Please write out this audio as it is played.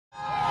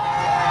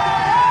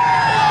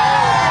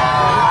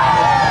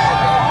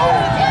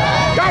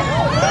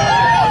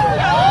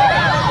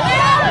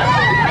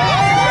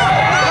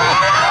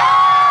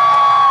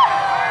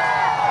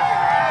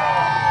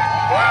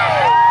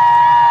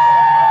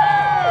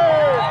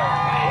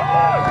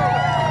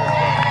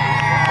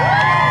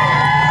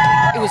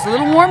a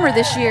little warmer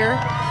this year.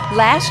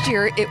 Last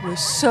year it was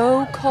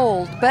so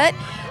cold, but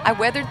I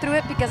weathered through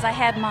it because I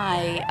had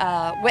my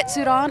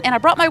wetsuit on, and I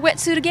brought my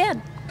wetsuit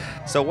again.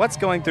 So what's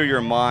going through your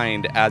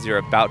mind as you're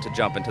about to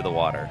jump into the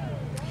water?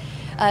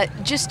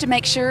 Just to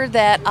make sure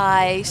that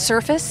I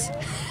surface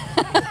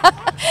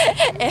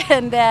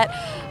and that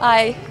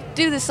I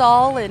do this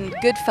all in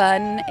good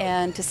fun,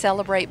 and to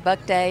celebrate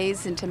Buc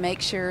Days, and to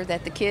make sure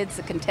that the kids,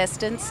 the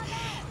contestants,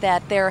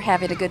 that they're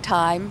having a good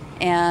time,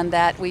 and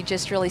that we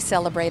just really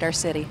celebrate our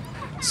city.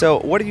 So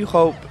what do you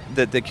hope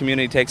that the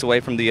community takes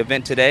away from the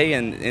event today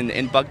and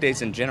in Buc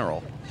Days in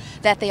general?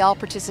 That they all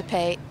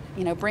participate.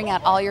 You know, bring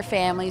out all your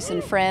families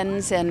and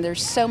friends, and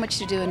there's so much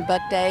to do in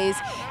Buc Days.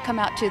 Come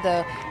out to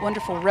the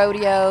wonderful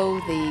rodeo,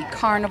 the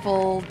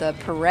carnival, the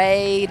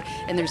parade,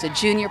 and there's a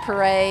junior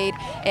parade.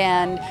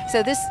 And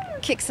so this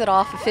kicks it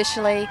off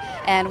officially,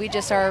 and we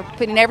just are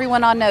putting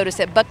everyone on notice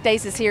that Buc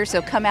Days is here,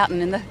 so come out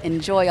and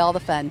enjoy all the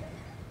fun.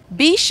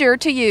 Be sure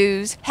to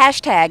use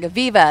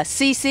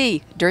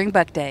 #VivaCC during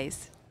Buc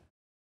Days.